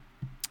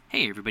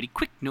Hey everybody,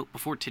 quick note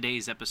before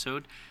today's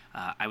episode.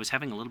 I was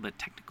having a little bit of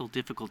technical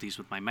difficulties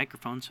with my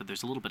microphone, so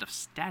there's a little bit of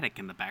static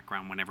in the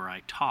background whenever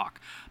I talk.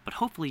 But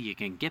hopefully you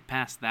can get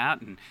past that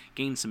and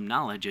gain some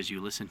knowledge as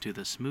you listen to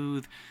the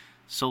smooth,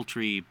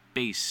 sultry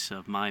bass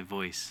of my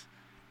voice.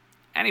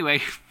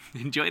 Anyway,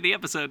 enjoy the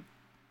episode.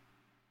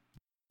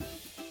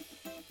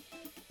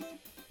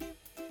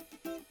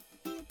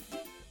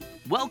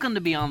 Welcome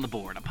to Beyond the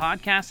Board, a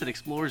podcast that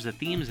explores the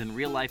themes and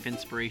real-life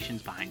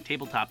inspirations behind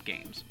tabletop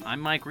games. I'm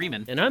Mike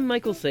Riemann. And I'm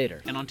Michael Sater.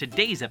 And on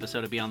today's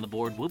episode of Beyond the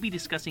Board, we'll be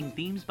discussing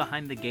themes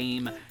behind the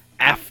game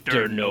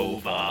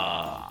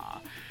Afternova.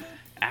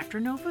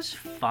 Afternova's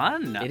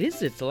fun. It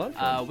is. It's a lot of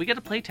fun. We got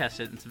to play test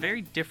it. It's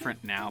very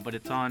different now, but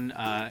it's on.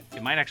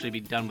 It might actually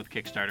be done with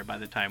Kickstarter by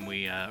the time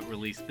we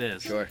release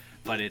this. Sure.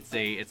 But it's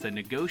a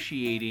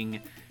negotiating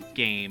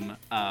game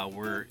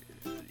where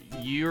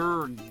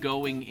you're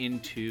going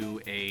into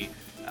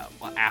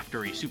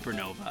after a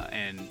supernova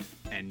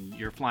and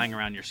you're flying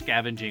around. You're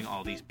scavenging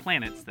all these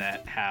planets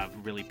that have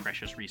really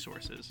precious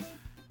resources.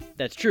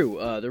 That's true.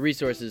 The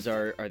resources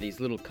are these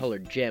little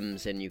colored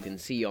gems, and you can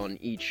see on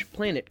each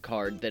planet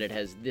card that it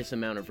has this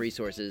amount of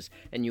resources,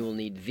 and you will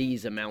need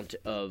these amount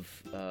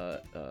of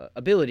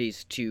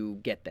abilities to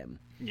get them.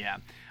 Yeah,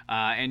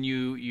 and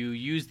you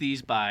use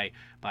these by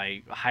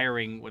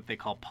hiring what they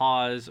call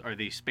paws, or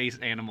these space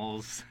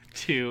animals.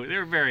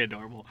 They're very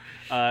adorable.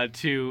 But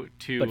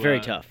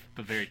very tough.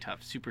 But very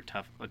tough, super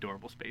tough,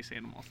 adorable space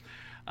animals.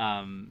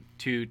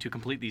 To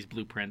complete these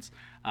blueprints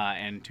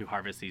and to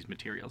harvest these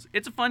materials.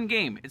 It's a fun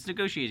game. It's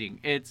negotiating.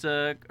 It's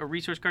a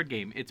resource card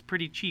game. It's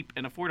pretty cheap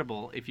and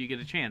affordable if you get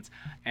a chance.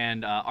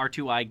 And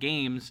R2I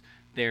Games,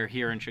 they're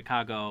here in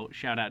Chicago.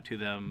 Shout out to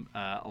them.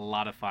 A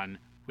lot of fun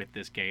with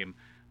this game.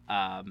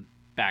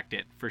 Backed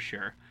it for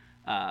sure.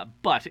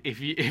 But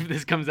if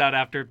this comes out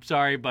after,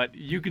 sorry, but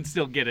you can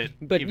still get it.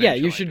 But eventually. Yeah,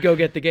 you should go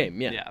get the game.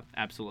 Yeah. Yeah,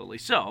 absolutely.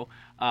 So,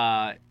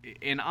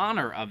 in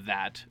honor of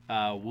that,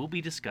 we'll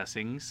be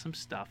discussing some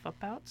stuff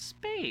about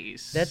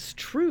space. That's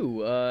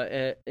true.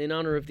 In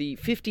honor of the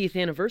 50th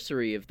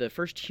anniversary of the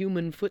first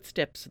human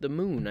footsteps of the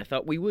moon, I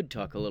thought we would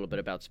talk a little bit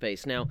about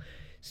space. Now,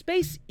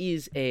 space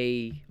is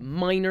a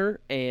minor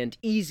and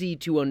easy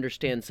to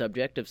understand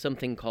subject of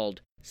something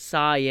called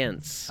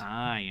science.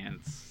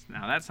 Science.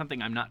 Now, that's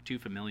something I'm not too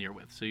familiar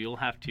with, so you'll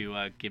have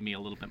to give me a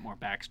little bit more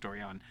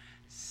backstory on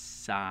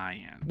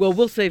science. Well,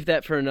 we'll save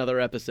that for another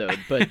episode,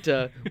 but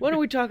why don't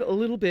we talk a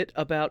little bit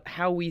about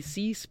how we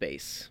see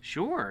space?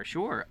 Sure.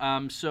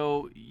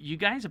 So you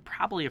guys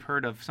probably have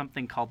heard of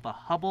something called the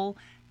Hubble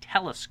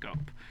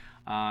telescope.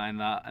 And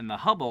the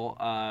Hubble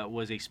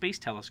was a space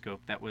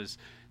telescope that was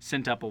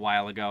sent up a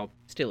while ago.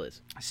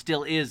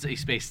 Still is a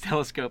space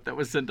telescope that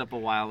was sent up a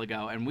while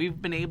ago, and we've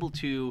been able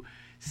to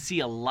see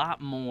a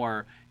lot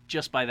more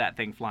just by that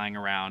thing flying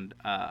around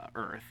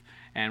Earth.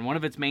 And one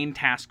of its main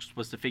tasks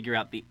was to figure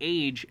out the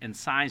age and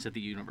size of the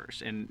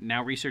universe. And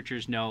now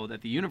researchers know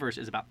that the universe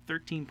is about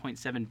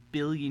 13.7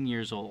 billion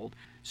years old.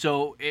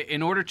 So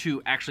in order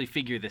to actually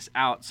figure this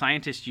out,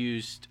 scientists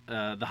used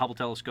the Hubble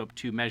telescope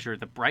to measure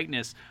the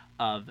brightness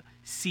of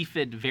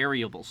Cepheid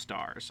variable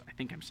stars. I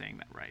think I'm saying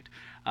that right,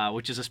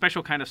 which is a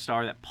special kind of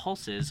star that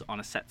pulses on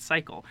a set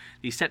cycle.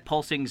 These set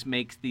pulsings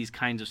make these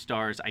kinds of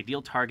stars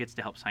ideal targets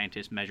to help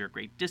scientists measure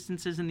great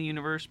distances in the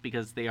universe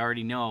because they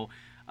already know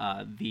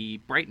the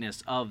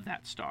brightness of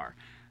that star.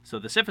 So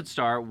the Cepheid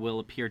star will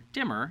appear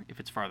dimmer if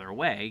it's farther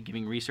away,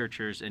 giving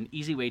researchers an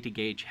easy way to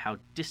gauge how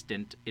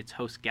distant its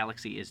host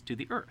galaxy is to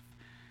the Earth.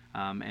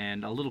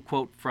 And a little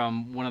quote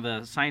from one of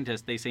the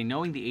scientists, they say,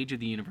 knowing the age of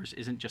the universe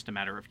isn't just a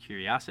matter of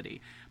curiosity.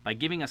 By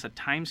giving us a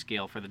time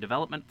scale for the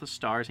development of the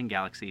stars and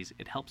galaxies,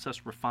 it helps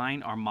us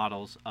refine our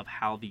models of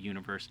how the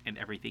universe and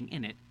everything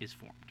in it is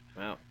formed.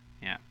 Wow.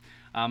 Yeah.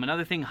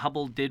 Another thing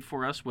Hubble did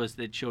for us was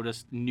that it showed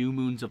us new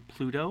moons of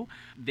Pluto.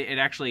 It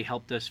actually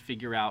helped us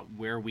figure out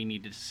where we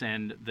needed to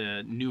send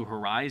the New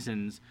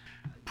Horizons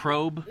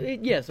probe.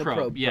 Yes, a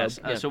probe. Yes.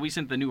 Yeah. So we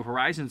sent the New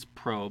Horizons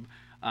probe,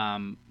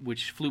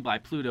 which flew by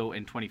Pluto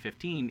in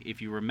 2015.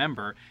 If you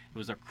remember, it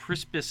was a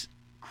Crispus?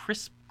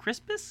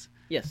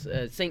 Yes,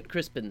 St.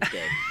 Crispin's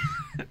Day.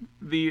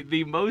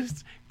 the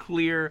most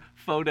clear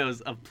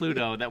photos of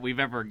Pluto that we've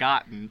ever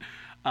gotten.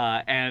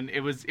 And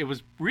it was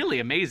really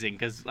amazing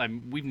because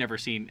we've never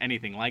seen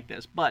anything like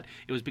this. But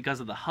it was because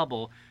of the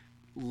Hubble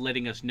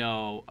letting us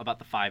know about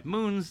the 5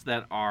 moons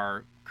that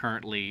are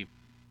currently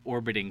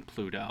orbiting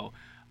Pluto.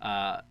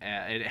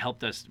 It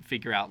helped us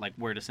figure out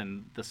where to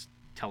send this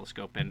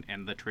telescope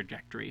and the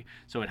trajectory.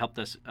 So it helped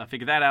us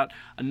figure that out.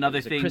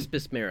 Another thing. A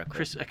Crispus miracle.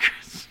 Crispin?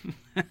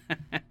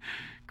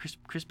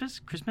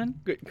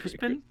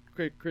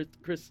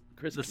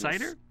 The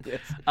cider? Yes.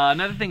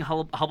 Another thing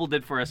Hubble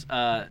did for us,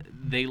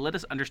 they let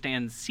us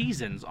understand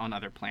seasons on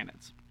other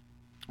planets,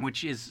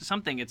 which is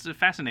something, it's a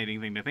fascinating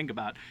thing to think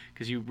about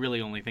because you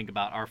really only think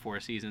about our 4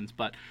 seasons.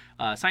 But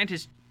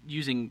scientists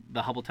using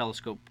the Hubble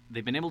telescope,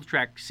 they've been able to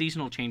track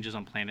seasonal changes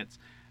on planets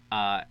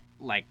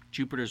like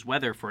Jupiter's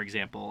weather, for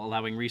example,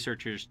 allowing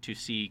researchers to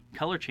see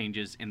color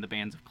changes in the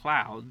bands of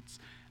clouds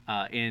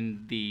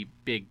in the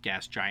big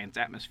gas giant's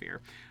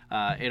atmosphere.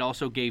 It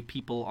also gave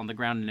people on the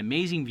ground an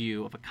amazing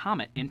view of a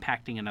comet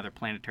impacting another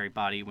planetary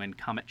body when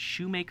comet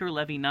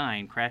Shoemaker-Levy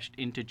 9 crashed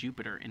into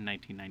Jupiter in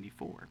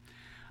 1994.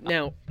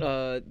 Now,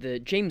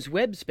 the James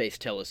Webb Space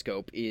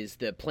Telescope is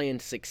the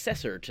planned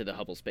successor to the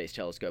Hubble Space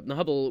Telescope. The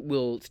Hubble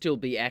will still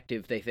be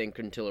active, they think,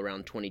 until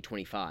around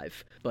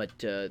 2025. But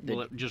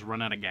will it just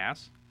run out of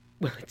gas?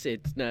 Well,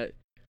 it's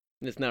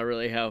not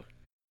really how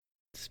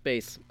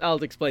space.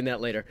 I'll explain that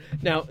later.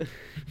 Now,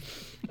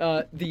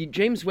 the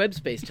James Webb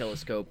Space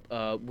Telescope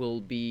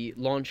will be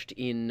launched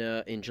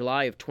in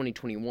July of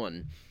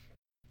 2021.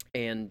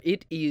 And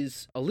it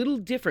is a little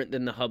different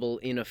than the Hubble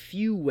in a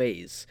few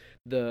ways.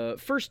 The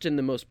first and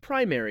the most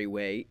primary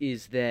way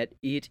is that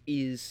it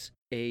is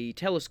a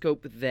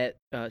telescope that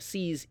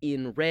sees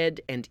in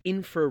red and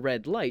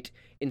infrared light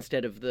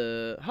instead of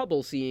the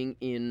Hubble seeing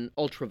in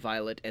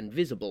ultraviolet and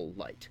visible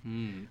light.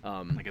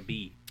 Like a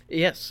bee.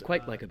 Yes,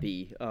 quite like a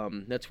bee.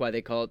 That's why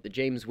they call it the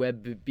James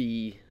Webb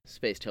Bee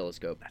Space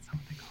Telescope. That's not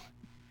what they call it.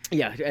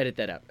 Yeah, edit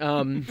that out.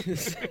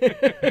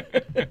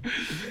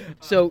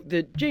 So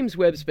the James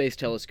Webb Space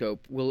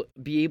Telescope will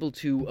be able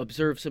to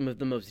observe some of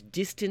the most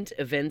distant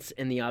events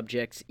and the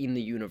objects in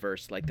the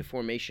universe, like the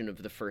formation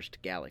of the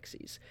first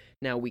galaxies.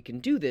 Now, we can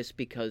do this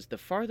because the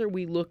farther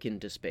we look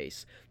into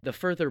space, the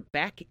further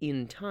back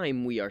in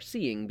time we are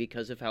seeing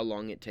because of how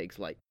long it takes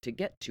light to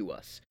get to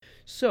us.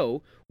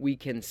 So, we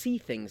can see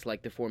things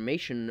like the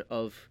formation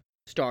of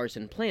stars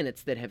and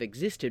planets that have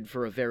existed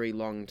for a very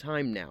long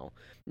time now.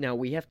 Now,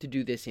 we have to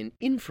do this in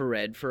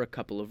infrared for a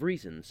couple of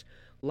reasons.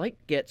 Light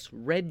gets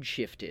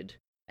redshifted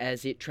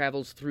as it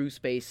travels through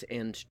space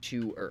and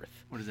to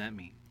Earth. What does that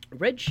mean?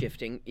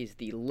 Redshifting is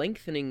the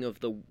lengthening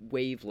of the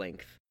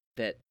wavelength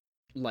that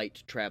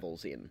light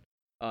travels in.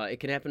 It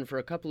can happen for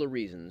a couple of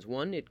reasons.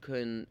 One, it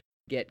can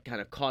get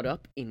kind of caught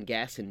up in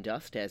gas and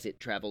dust as it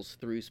travels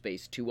through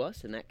space to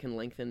us, and that can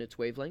lengthen its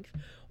wavelength.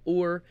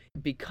 Or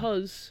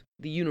because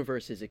the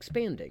universe is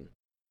expanding.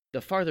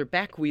 The farther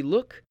back we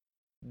look,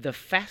 the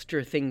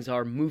faster things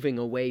are moving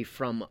away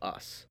from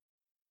us.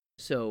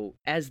 So,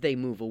 as they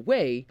move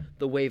away,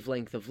 the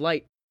wavelength of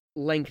light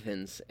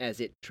lengthens as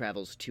it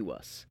travels to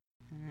us.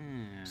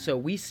 So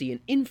we see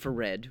an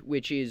infrared,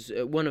 which is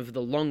one of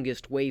the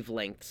longest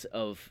wavelengths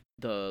of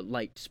the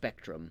light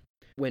spectrum.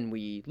 When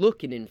we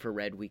look in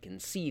infrared, we can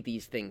see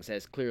these things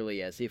as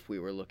clearly as if we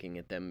were looking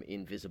at them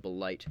in visible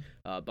light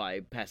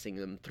by passing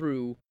them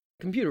through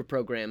computer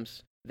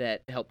programs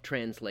that help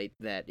translate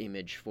that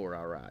image for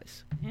our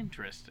eyes.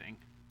 Interesting.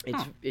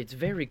 It's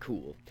very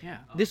cool. Yeah.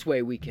 This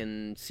way we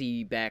can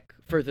see back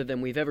further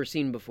than we've ever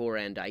seen before,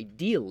 and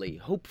ideally,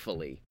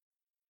 hopefully,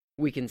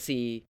 we can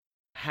see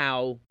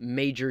how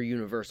major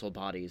universal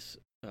bodies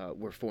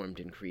were formed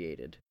and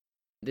created.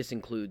 This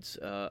includes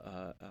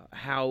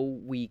how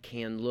we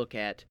can look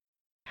at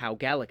how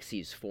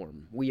galaxies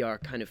form. We are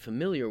kind of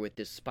familiar with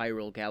this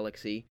spiral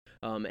galaxy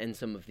and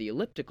some of the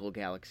elliptical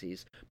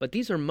galaxies, but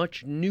these are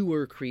much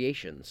newer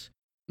creations.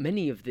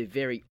 Many of the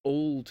very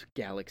old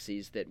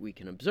galaxies that we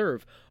can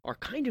observe are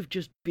kind of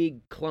just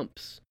big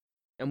clumps,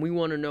 and we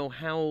want to know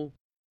how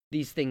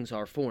these things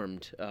are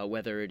formed,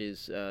 whether it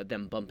is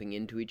them bumping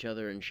into each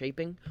other and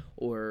shaping,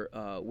 or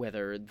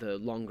whether the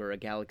longer a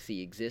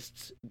galaxy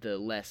exists, the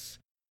less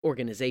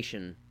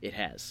organization it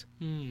has,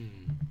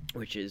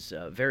 which is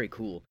very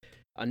cool.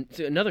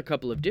 Another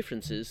couple of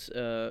differences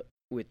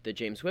with the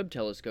James Webb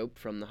Telescope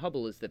from the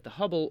Hubble is that the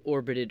Hubble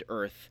orbited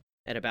Earth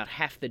at about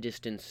half the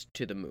distance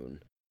to the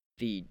Moon.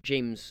 The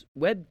James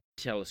Webb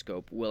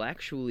Telescope will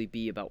actually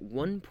be about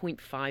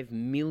 1.5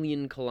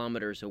 million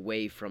kilometers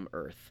away from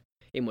Earth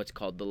in what's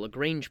called the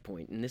Lagrange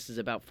point, and this is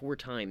about 4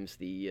 times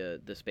the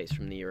space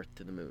from the Earth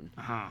to the Moon.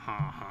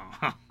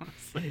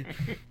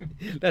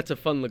 That's a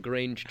fun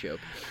Lagrange joke.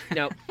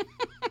 Now,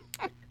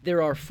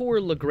 there are 4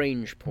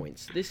 Lagrange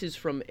points. This is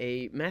from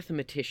a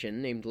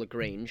mathematician named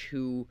Lagrange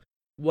who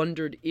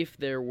wondered if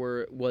there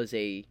was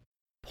a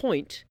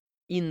point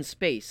in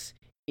space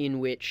in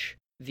which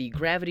the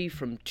gravity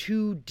from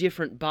 2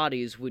 different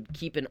bodies would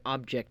keep an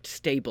object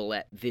stable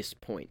at this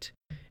point.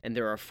 And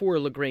there are 4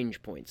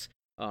 Lagrange points.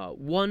 There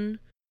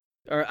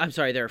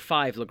are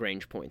 5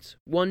 Lagrange points.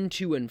 1,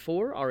 2, and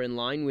 4 are in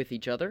line with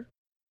each other,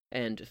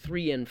 and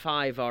 3 and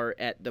 5 are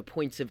at the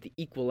points of the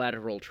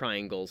equilateral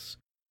triangles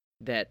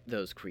that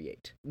those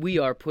create. We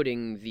are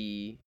putting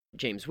the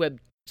James Webb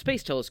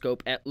Space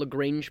Telescope at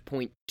Lagrange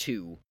point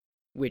 2,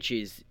 which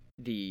is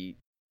the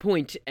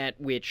point at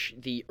which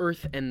the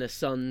Earth and the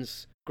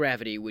Sun's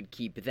gravity would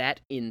keep that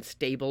in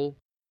stable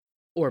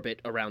orbit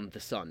around the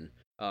Sun.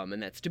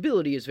 And that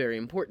stability is very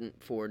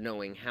important for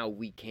knowing how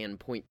we can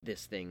point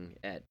this thing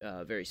at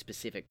very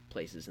specific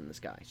places in the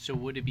sky. So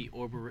would it be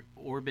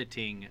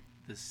orbiting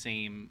the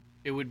same...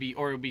 It would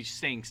be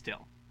staying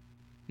still?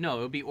 No,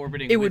 it would be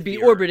orbiting It would be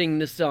orbiting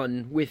the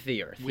Sun with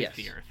the Earth, With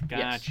the Earth.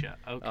 Gotcha.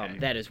 Yes. Okay.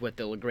 That is what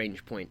the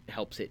Lagrange point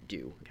helps it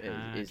do,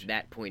 is Gotcha.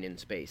 that point in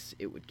space.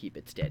 It would keep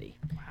it steady.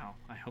 Wow.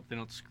 I hope they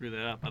don't screw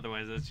that up.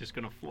 Otherwise, that's just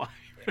going to fly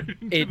right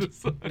into the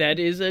sun. That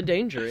is a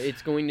danger.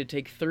 It's going to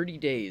take 30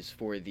 days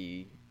for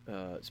the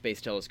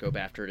space telescope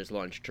after it is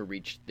launched to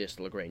reach this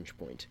Lagrange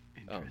point.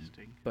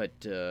 Interesting. But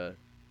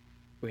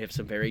we have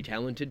some very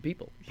talented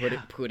people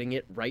putting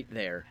it right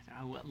there.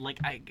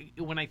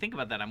 When I think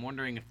about that, I'm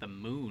wondering if the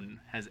moon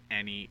has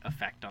any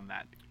effect on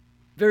that.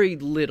 Very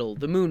little.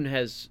 The moon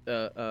has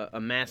a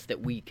mass that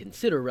we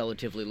consider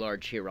relatively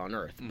large here on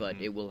Earth, but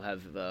it will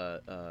have,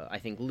 I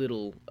think,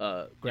 little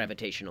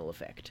gravitational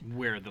effect.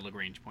 Where the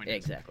Lagrange point is.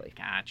 Exactly.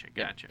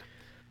 Gotcha.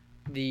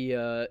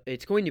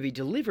 It's going to be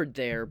delivered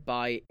there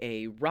by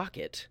a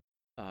rocket,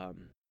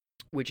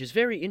 which is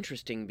very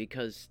interesting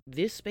because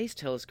this space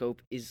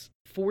telescope is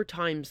 4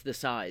 times the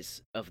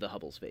size of the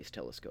Hubble Space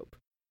Telescope.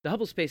 The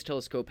Hubble Space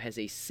Telescope has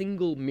a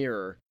single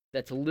mirror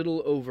that's a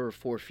little over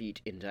 4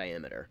 feet in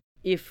diameter.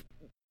 If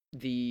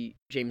the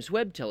James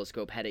Webb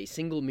Telescope had a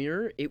single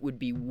mirror, it would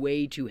be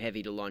way too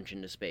heavy to launch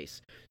into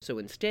space. So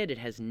instead, it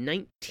has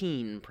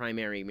 19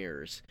 primary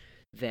mirrors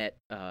that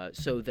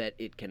so that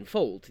it can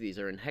fold. These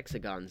are in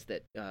hexagons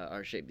that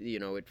are shaped.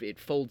 It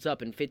folds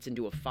up and fits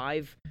into a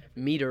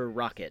 5-meter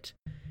rocket,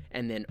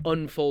 and then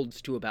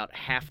unfolds to about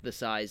half the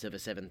size of a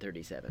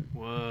 737.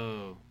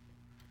 Whoa.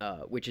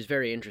 Which is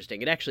very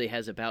interesting. It actually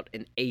has about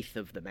an eighth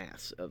of the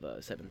mass of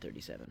a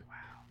 737.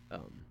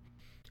 Wow.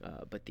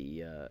 But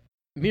the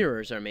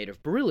mirrors are made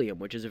of beryllium,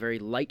 which is a very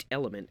light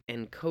element,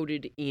 and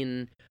coated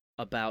in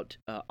about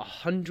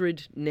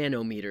 100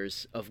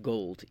 nanometers of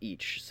gold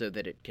each, so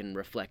that it can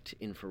reflect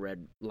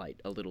infrared light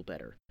a little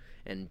better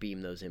and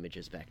beam those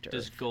images back to Earth.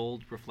 Does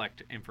gold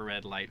reflect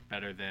infrared light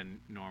better than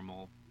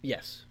normal?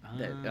 Yes,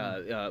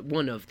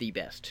 one of the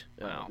best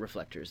Wow.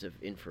 reflectors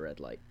of infrared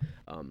light.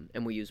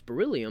 And we use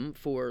beryllium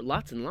for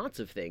lots and lots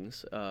of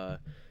things,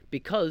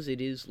 because it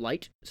is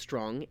light,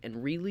 strong,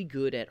 and really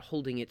good at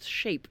holding its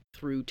shape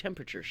through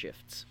temperature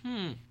shifts,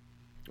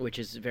 which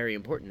is very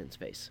important in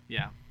space.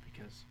 Yeah,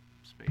 because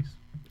space.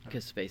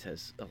 Because space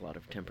has a lot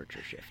of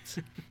temperature shifts.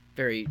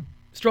 Very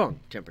strong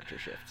temperature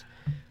shifts.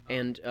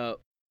 And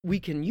we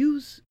can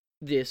use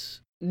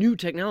this new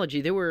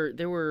technology. There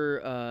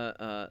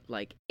were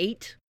like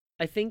 8,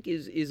 I think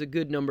is a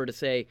good number to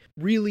say,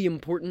 really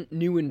important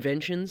new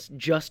inventions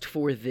just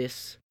for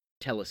this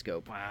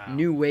telescope. Wow.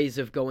 New ways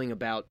of going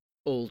about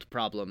old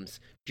problems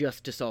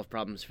just to solve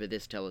problems for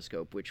this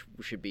telescope, which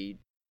should be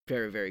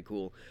very, very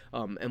cool.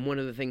 And one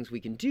of the things we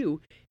can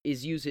do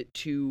is use it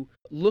to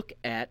look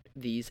at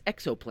these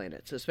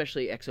exoplanets,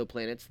 especially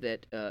exoplanets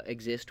that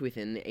exist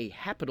within a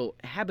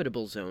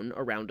habitable zone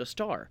around a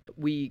star.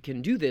 We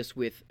can do this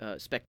with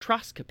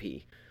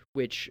spectroscopy,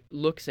 which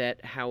looks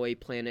at how a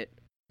planet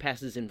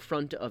passes in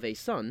front of a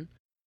sun,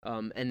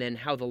 and then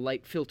how the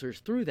light filters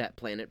through that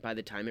planet by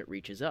the time it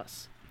reaches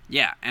us.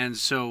 Yeah, and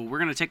so we're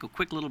going to take a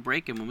quick little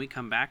break, and when we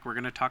come back, we're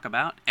going to talk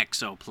about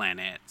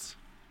exoplanets.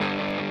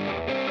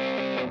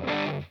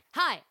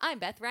 Hi, I'm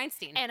Beth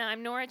Reinstein. And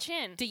I'm Nora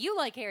Chin. Do you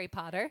like Harry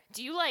Potter?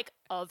 Do you like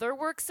other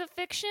works of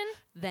fiction?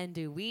 Then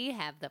do we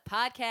have the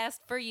podcast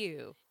for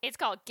you, It's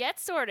called Get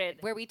Sorted.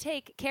 where we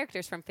take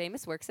characters from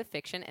famous works of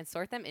fiction and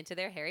sort them into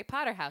their Harry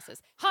Potter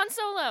houses. Han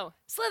Solo,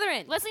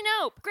 Slytherin, Leslie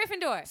Knope,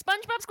 Gryffindor,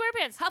 SpongeBob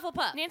SquarePants,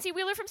 Hufflepuff, Nancy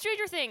Wheeler from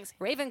Stranger Things.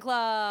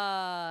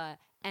 Ravenclaw.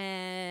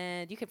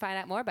 And you can find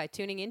out more by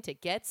tuning in to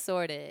Get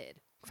Sorted.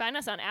 Find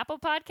us on Apple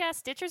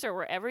Podcasts, Stitchers, or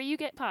wherever you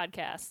get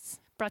podcasts.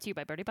 Brought to you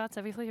by Birdie Bots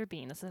Every Flavored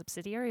Bean, a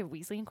subsidiary of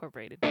Weasley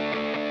Incorporated.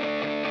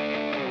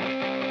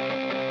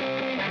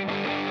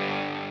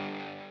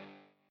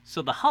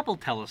 So the Hubble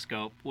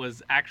telescope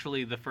was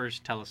actually the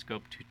first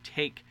telescope to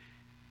take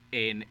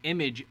an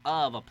image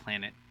of a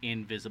planet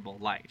in visible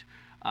light.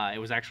 It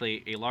was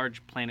actually a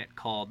large planet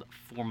called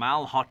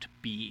Fomalhaut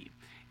b,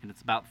 and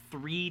it's about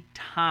 3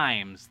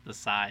 times the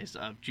size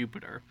of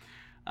Jupiter.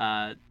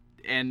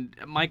 And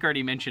Mike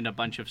already mentioned a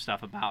bunch of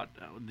stuff about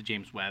the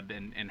James Webb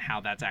and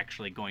how that's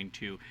actually going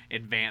to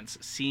advance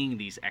seeing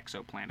these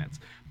exoplanets.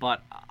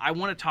 But I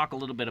want to talk a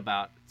little bit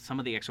about some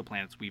of the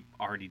exoplanets we've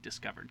already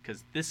discovered,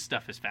 because this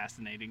stuff is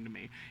fascinating to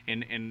me.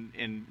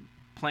 In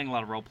playing a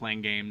lot of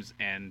role-playing games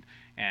and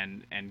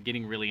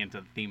getting really into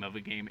the theme of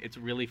a game, it's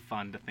really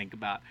fun to think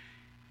about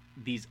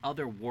these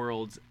other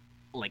worlds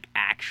like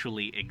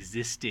actually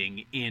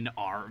existing in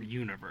our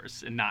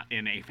universe and not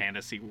in a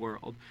fantasy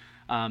world.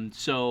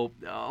 So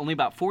only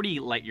about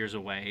 40 light years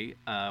away,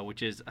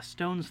 which is a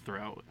stone's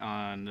throw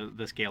on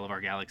the scale of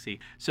our galaxy.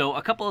 So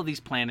a couple of these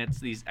planets,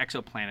 these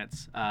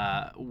exoplanets,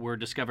 were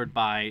discovered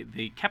by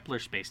the Kepler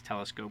Space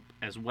Telescope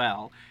as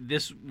well.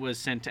 This was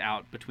sent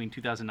out between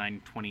 2009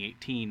 and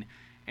 2018,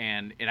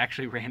 and it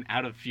actually ran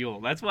out of fuel.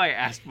 That's why I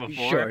asked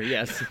before. Sure,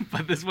 yes.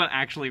 But this one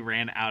actually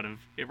ran out of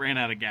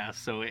gas,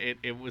 so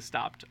it was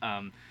stopped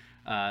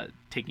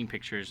taking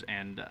pictures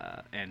and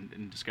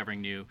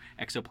discovering new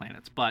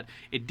exoplanets. But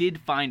it did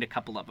find a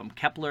couple of them.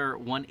 Kepler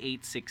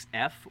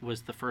 186f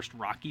was the first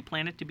rocky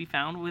planet to be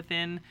found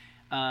within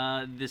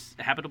this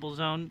habitable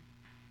zone.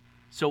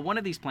 So one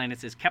of these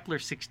planets is Kepler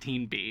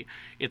 16b.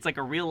 It's like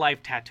a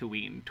real-life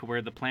Tatooine, to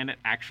where the planet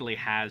actually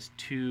has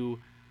 2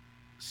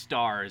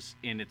 stars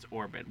in its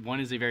orbit. One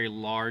is a very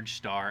large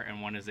star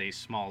and one is a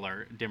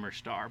smaller, dimmer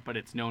star, but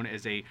it's known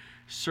as a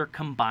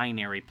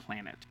circumbinary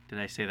planet. Did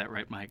I say that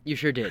right, Mike? You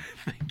sure did.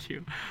 Thank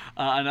you.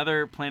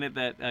 Another planet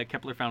that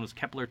Kepler found was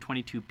Kepler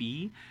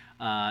 22b,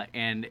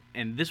 and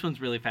this one's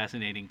really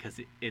fascinating because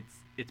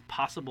it's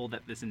possible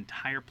that this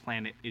entire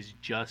planet is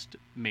just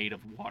made of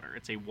water.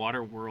 It's a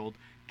water world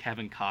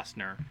Kevin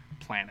Costner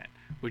planet,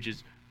 which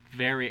is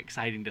very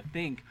exciting to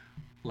think,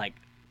 like,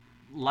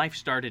 life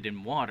started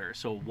in water,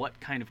 so what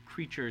kind of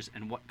creatures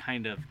and what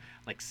kind of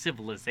like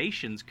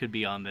civilizations could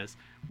be on this,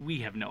 we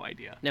have no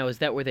idea. Now, is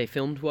that where they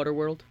filmed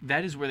Waterworld?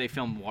 That is where they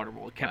filmed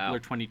Waterworld, Kepler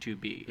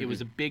 22b. It was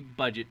a big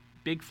budget,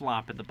 big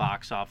flop at the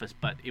box office,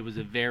 but it was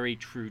a very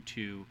true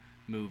to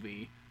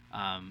movie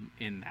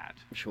in that.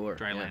 Sure.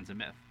 Dry Lands of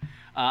Myth.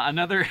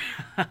 Another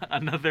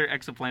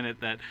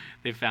exoplanet that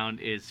they found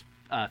is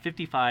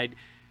 55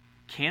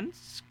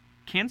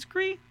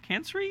 Cancri?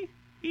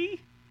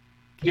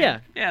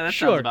 Yeah, that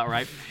sure. sounds about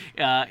right.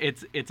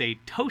 It's a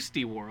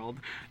toasty world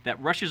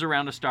that rushes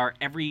around a star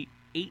every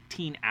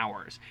 18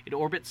 hours. It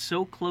orbits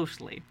so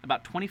closely,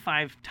 about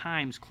 25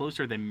 times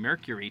closer than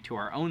Mercury to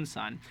our own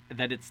sun,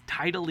 that it's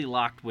tidally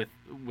locked with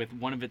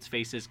one of its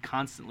faces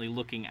constantly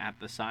looking at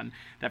the sun,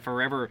 that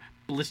forever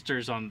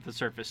blisters on the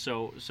surface.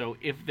 So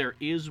if there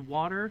is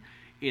water,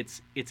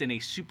 it's in a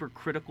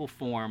supercritical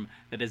form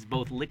that is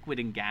both liquid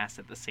and gas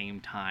at the same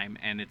time,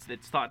 and it's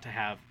thought to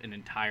have an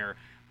entire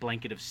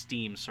blanket of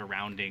steam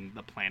surrounding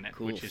the planet,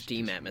 Cool, which is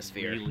steam just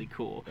atmosphere. really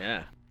cool.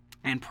 Yeah.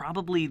 And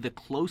probably the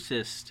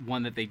closest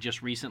one that they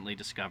just recently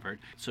discovered,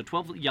 so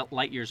 12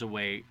 light years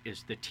away,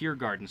 is the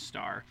Teegarden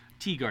star,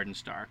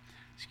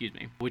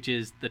 which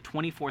is the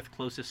 24th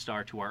closest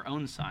star to our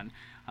own sun.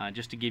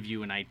 Just to give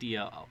you an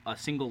idea, a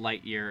single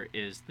light year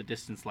is the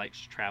distance light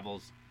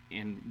travels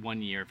in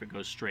 1 year if it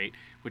goes straight,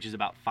 which is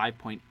about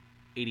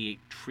 5.88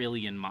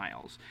 trillion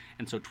miles.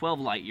 And so 12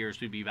 light years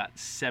would be about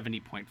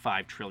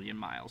 70.5 trillion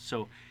miles.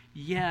 So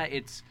yeah,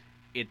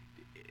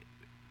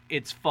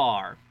 it's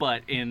far,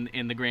 but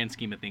in the grand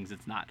scheme of things,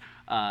 it's not.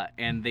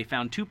 And they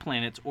found two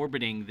planets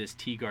orbiting this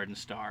Teegarden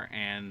star,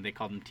 and they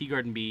called them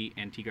Teegarden B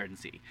and Teegarden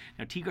C.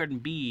 Now,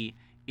 Teegarden B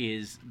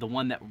is the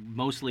one that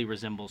mostly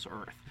resembles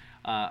Earth.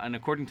 And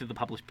according to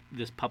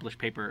this published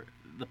paper,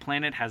 the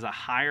planet has a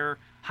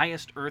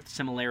highest Earth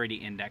similarity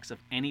index of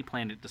any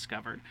planet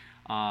discovered.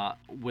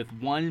 With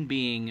one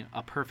being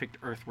a perfect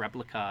Earth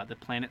replica, the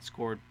planet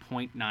scored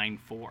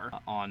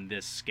 0.94 on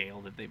this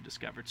scale that they've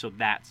discovered. So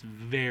that's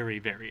very,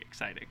 very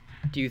exciting.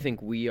 Do you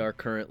think we are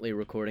currently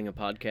recording a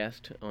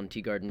podcast on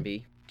Teegarden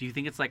B? Do you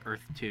think it's like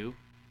Earth 2?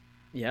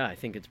 Yeah, I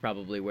think it's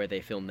probably where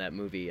they filmed that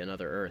movie,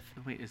 Another Earth.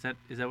 Wait, is that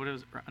what it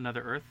was?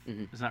 Another Earth?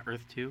 Mhm. It's not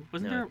Earth 2?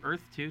 Wasn't No. there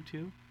Earth 2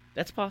 too?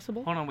 That's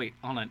possible. Hold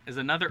on. Is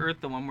Another Earth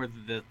the one where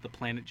the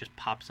planet just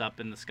pops up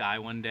in the sky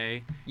one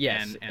day?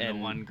 Yes, And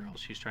the one girl,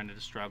 she's trying to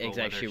struggle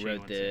Exactly, she whether wrote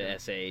wants to the do it.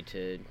 essay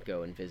to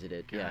go and visit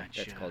it. Yeah, that's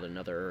Gotcha. called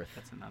Another Earth.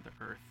 That's Another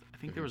Earth. I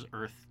think there was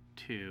Earth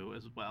 2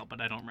 as well, but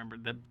I don't remember.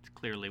 That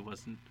clearly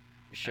wasn't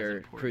as Sure,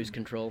 important. Cruise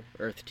Control,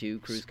 Earth 2,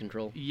 Cruise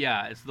Control.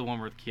 Yeah, it's the one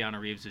where Keanu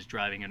Reeves is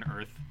driving an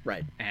Earth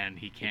Right, and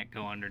he can't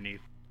go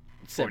underneath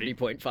 40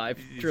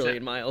 70.5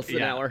 trillion miles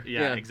an hour.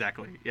 Yeah,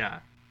 exactly. Yeah.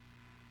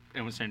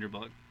 And with Sandra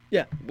Bullock.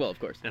 Yeah, well, of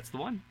course. That's the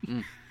one.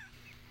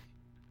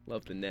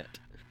 Love the net.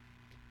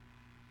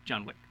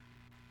 John Wick.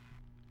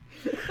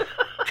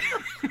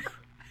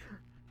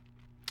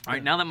 All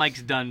right, now that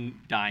Mike's done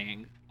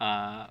dying,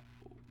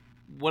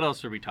 what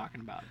else are we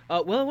talking about?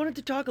 Well, I wanted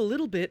to talk a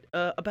little bit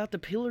about the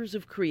Pillars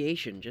of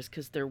Creation, just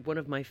because they're one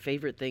of my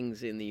favorite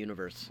things in the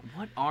universe.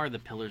 What are the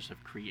pillars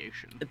of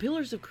creation? The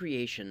Pillars of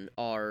Creation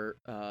are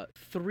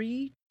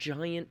three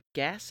giant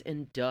gas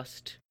and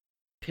dust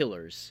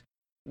pillars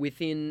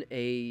within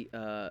a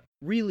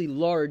really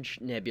large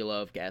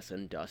nebula of gas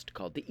and dust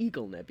called the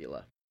Eagle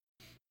Nebula.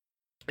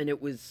 And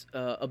it was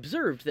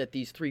observed that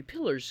these three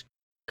pillars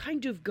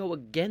kind of go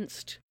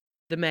against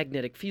the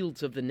magnetic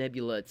fields of the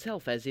nebula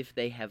itself as if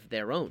they have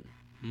their own,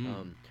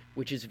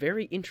 which is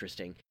very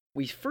interesting.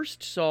 We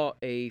first saw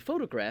a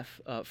photograph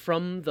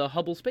from the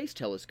Hubble Space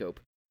Telescope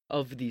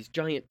of these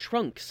giant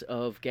trunks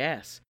of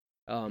gas.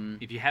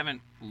 If you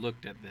haven't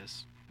looked at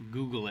this,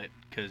 Google it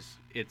because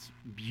it's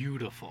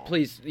beautiful.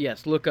 Please,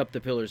 yes, look up the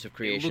Pillars of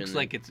Creation. It looks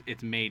like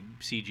it's made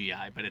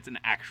CGI, but it's an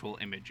actual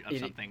image of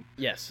something.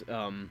 Yes.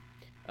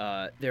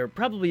 They're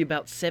probably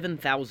about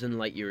 7,000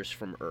 light years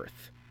from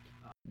Earth.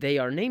 They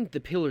are named the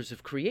Pillars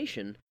of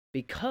Creation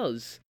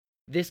because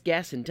this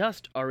gas and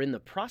dust are in the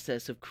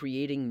process of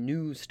creating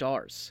new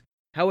stars.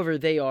 However,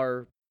 they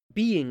are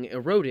being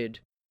eroded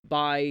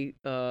by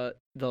the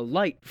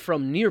light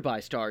from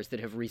nearby stars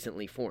that have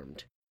recently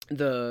formed.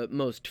 The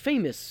most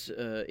famous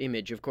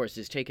image, of course,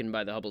 is taken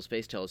by the Hubble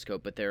Space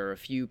Telescope, but there are a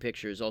few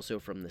pictures also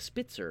from the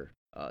Spitzer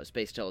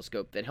Space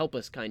Telescope that help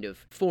us kind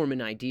of form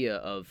an idea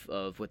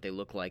of what they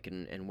look like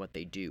and what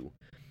they do.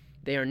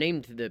 They are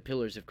named the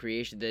Pillars of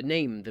Creation. The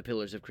name, the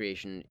Pillars of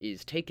Creation,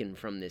 is taken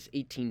from this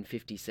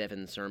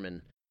 1857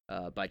 sermon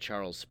by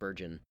Charles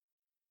Spurgeon.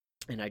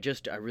 And I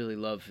really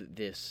love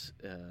this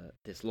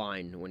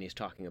line when he's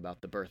talking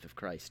about the birth of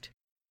Christ.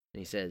 And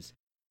he says,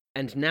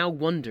 "And now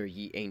wonder,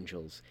 ye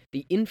angels,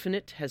 the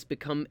infinite has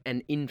become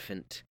an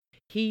infant.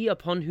 He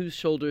upon whose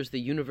shoulders the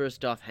universe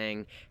doth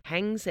hang,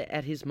 hangs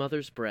at his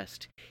mother's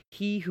breast,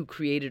 he who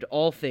created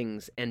all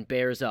things and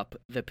bears up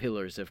the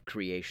pillars of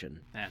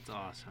creation." That's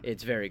awesome.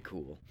 It's very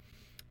cool.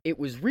 It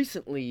was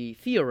recently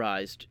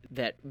theorized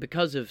that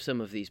because of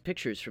some of these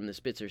pictures from the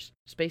Spitzer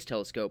Space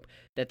Telescope,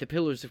 that the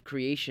pillars of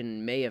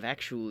creation may have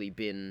actually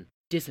been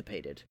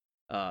dissipated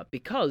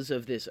because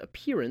of this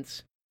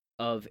appearance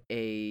of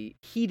a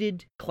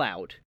heated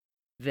cloud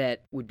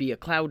that would be a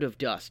cloud of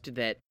dust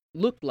that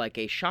looked like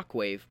a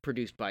shockwave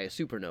produced by a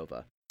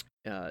supernova.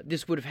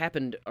 This would have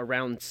happened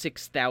around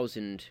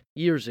 6,000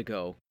 years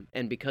ago,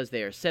 and because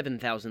they are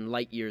 7,000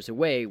 light years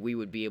away, we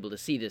would be able to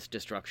see this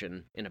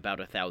destruction in about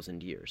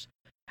 1,000 years.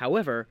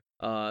 However,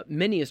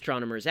 many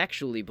astronomers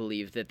actually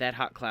believe that that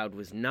hot cloud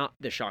was not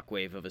the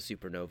shockwave of a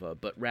supernova,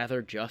 but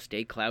rather just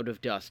a cloud of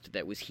dust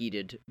that was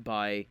heated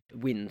by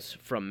winds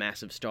from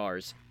massive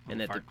stars.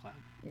 Fart cloud.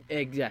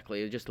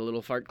 Exactly, just a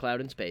little fart cloud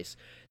in space.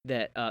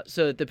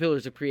 So that the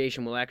pillars of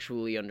creation will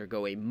actually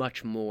undergo a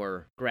much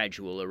more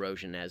gradual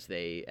erosion as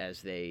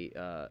they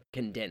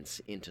condense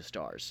into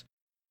stars.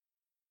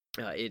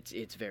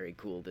 It's very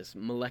cool. This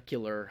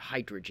molecular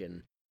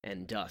hydrogen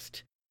and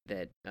dust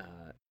that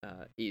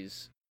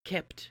is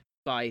kept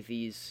by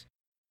these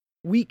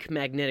weak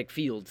magnetic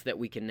fields that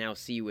we can now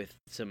see with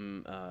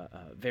some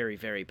very,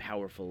 very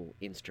powerful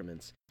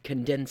instruments,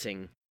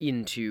 condensing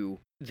into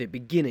the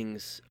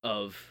beginnings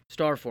of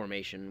star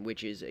formation,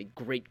 which is a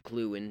great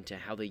clue into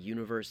how the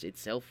universe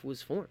itself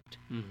was formed.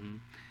 Mm-hmm.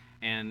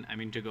 And, I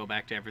mean, to go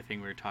back to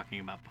everything we were talking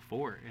about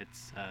before,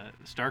 it's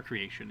star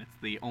creation. It's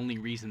the only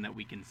reason that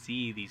we can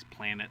see these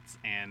planets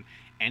and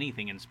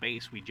anything in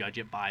space. We judge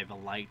it by the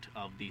light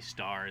of these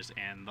stars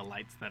and the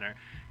lights that are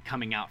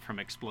coming out from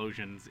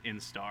explosions in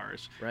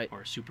stars, Right.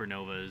 or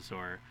supernovas,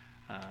 or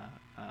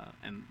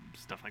and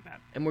stuff like that.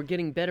 And we're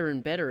getting better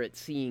and better at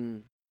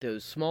seeing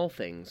those small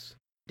things.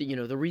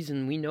 The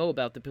reason we know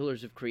about the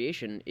pillars of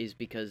creation is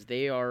because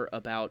they are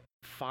about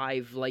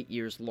 5 light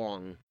years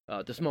long.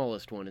 The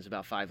smallest one is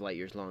about 5 light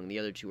years long. The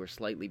other two are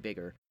slightly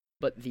bigger.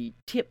 But the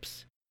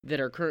tips that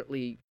are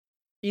currently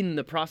in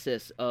the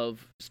process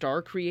of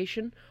star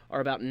creation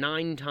are about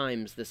 9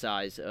 times the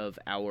size of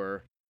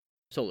our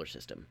solar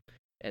system.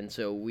 And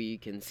so we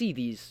can see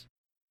these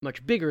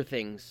much bigger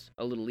things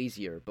a little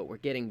easier, but we're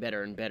getting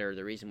better and better.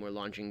 The reason we're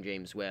launching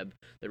James Webb,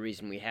 the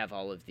reason we have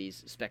all of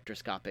these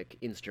spectroscopic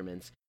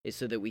instruments, is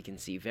so that we can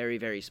see very,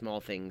 very small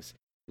things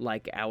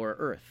like our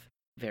Earth.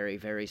 Very,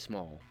 very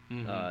small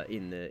Mm-hmm.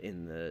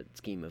 in the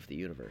scheme of the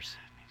universe.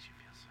 That makes you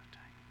feel so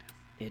tiny,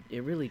 doesn't it?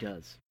 It really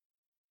does.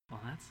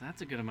 Well,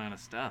 that's a good amount of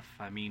stuff.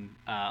 I mean,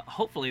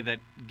 hopefully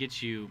that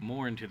gets you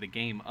more into the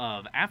game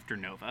of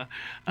Afternova,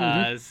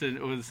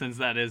 since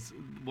that is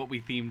what we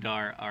themed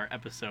our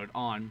episode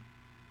on.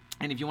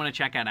 And if you want to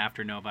check out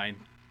Afternova, I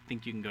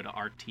think you can go to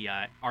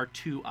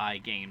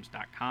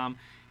r2igames.com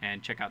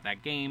and check out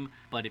that game.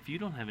 But if you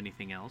don't have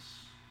anything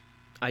else,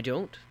 I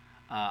don't.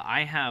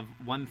 I have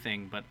one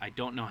thing, but I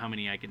don't know how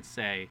many I can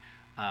say.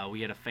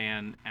 We had a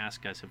fan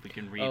ask us if we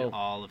can read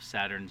all of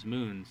Saturn's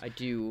moons. I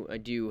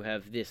do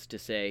have this to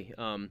say.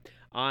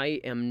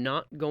 I am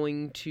not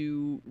going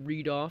to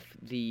read off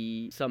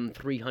the some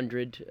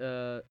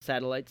 300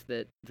 satellites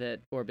that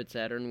orbit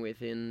Saturn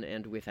within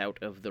and without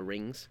of the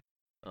rings.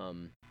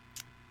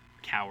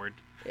 Coward.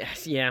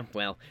 Yes, yeah,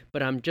 well,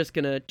 but I'm just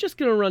gonna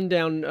run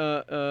down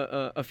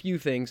a few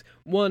things.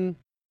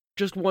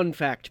 Just one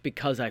fact,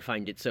 because I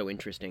find it so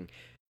interesting.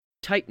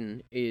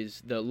 Titan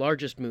is the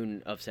largest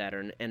moon of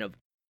Saturn, and of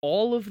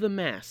all of the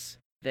mass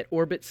that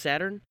orbits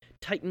Saturn,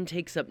 Titan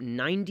takes up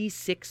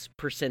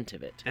 96%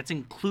 of it. That's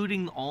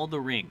including all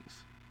the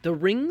rings. The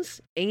rings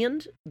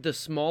and the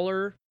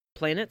smaller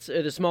planets,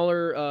 the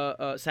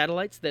smaller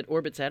satellites that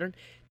orbit Saturn,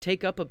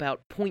 take up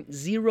about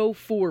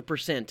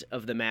 0.04%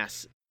 of the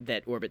mass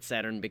that orbits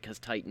Saturn because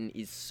Titan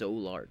is so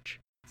large.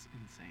 It's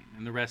insane.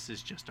 And the rest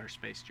is just our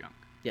space junk.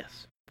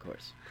 Yes, of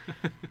course.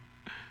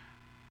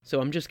 So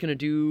I'm just gonna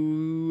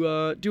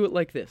do it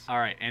like this. All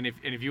right, and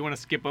if you want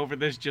to skip over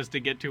this just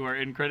to get to our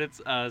end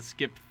credits,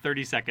 skip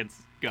 30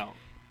 seconds. Go.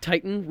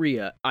 Titan,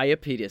 Rhea,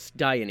 Iapetus,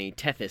 Dione,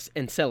 Tethys,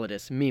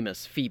 Enceladus,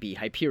 Mimas, Phoebe,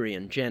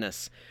 Hyperion,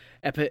 Janus,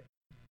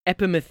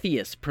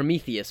 Epimetheus,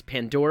 Prometheus,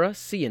 Pandora,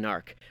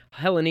 Cyanarch,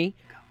 Hellene,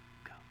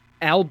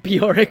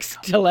 Albiorix,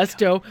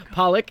 Telesto,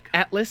 Pollux,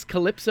 Atlas,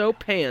 Calypso,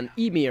 Pan,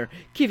 Emir,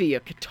 Kivia,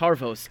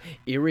 Catarvos,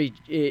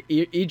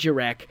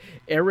 Igerak,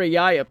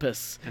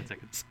 Ereiapus, 10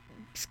 seconds.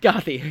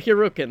 Skathi,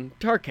 Hirukan,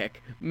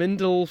 Tarkek,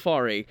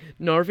 Mindalfari,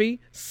 Narvi,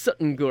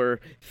 Suttongur,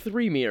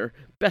 Thremir,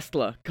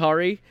 Bestla,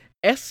 Kari,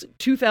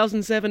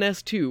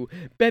 S2007S2,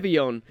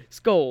 Bebion,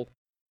 Skoll.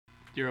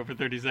 You're over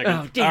 30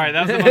 seconds. Oh, damn. All right,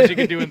 that's the most you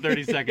can do in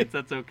 30 seconds.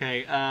 That's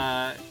okay.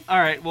 All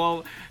right,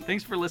 well,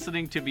 thanks for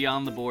listening to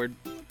Beyond the Board.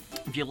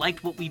 If you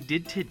liked what we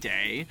did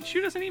today,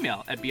 shoot us an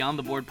email at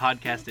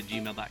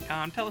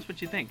beyondtheboardpodcast@gmail.com. Tell us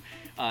what you think.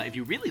 If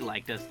you really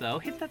liked us, though,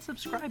 hit that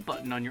subscribe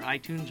button on your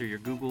iTunes or your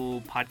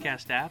Google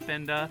Podcast app,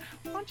 and why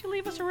don't you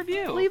leave us a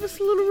review? Leave us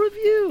a little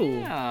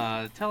review.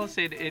 Yeah, tell us.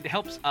 It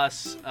helps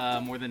us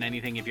more than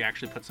anything if you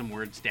actually put some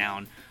words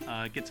down.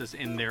 It gets us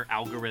in their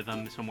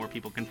algorithm so more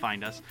people can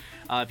find us.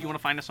 If you want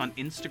to find us on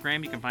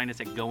Instagram, you can find us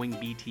at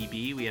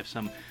GoingBTB. We have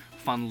some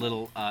fun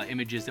little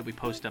images that we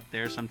post up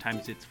there.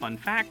 Sometimes it's fun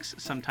facts.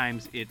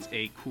 Sometimes it's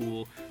a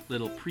cool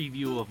little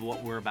preview of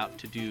what we're about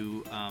to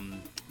do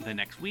the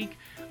next week.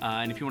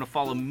 And if you want to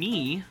follow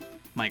me,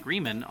 Mike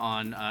Riemann,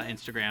 on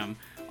Instagram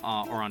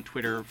or on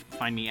Twitter,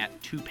 find me at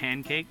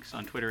 2pancakes,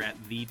 on Twitter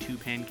at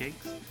the2pancakes.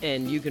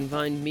 And you can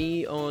find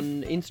me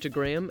on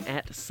Instagram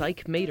at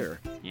PsychMater.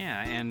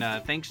 Yeah, and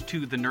thanks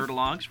to the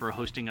Nerdologues for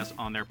hosting us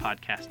on their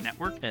podcast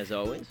network. As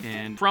always.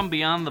 And from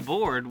Beyond the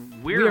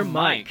Board, we're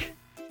Mike.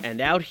 And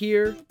out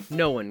here,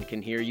 no one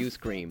can hear you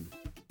scream.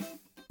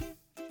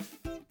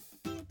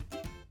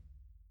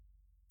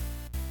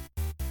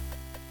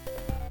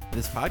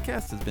 This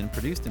podcast has been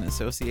produced in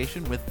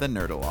association with the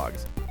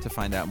Nerdologues. To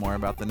find out more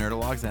about the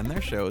Nerdologues and their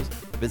shows,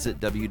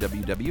 visit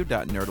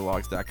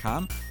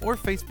www.nerdologues.com or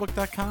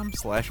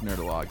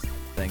facebook.com/nerdologues.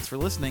 Thanks for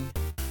listening.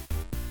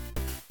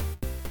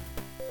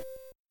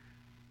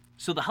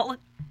 So the Hubble...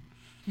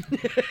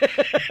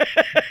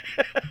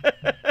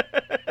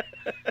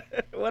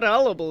 What a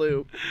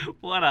hullabaloo.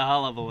 What a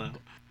hullabaloo.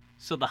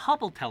 So the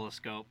Hubble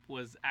telescope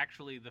was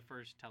actually the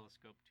first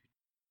telescope to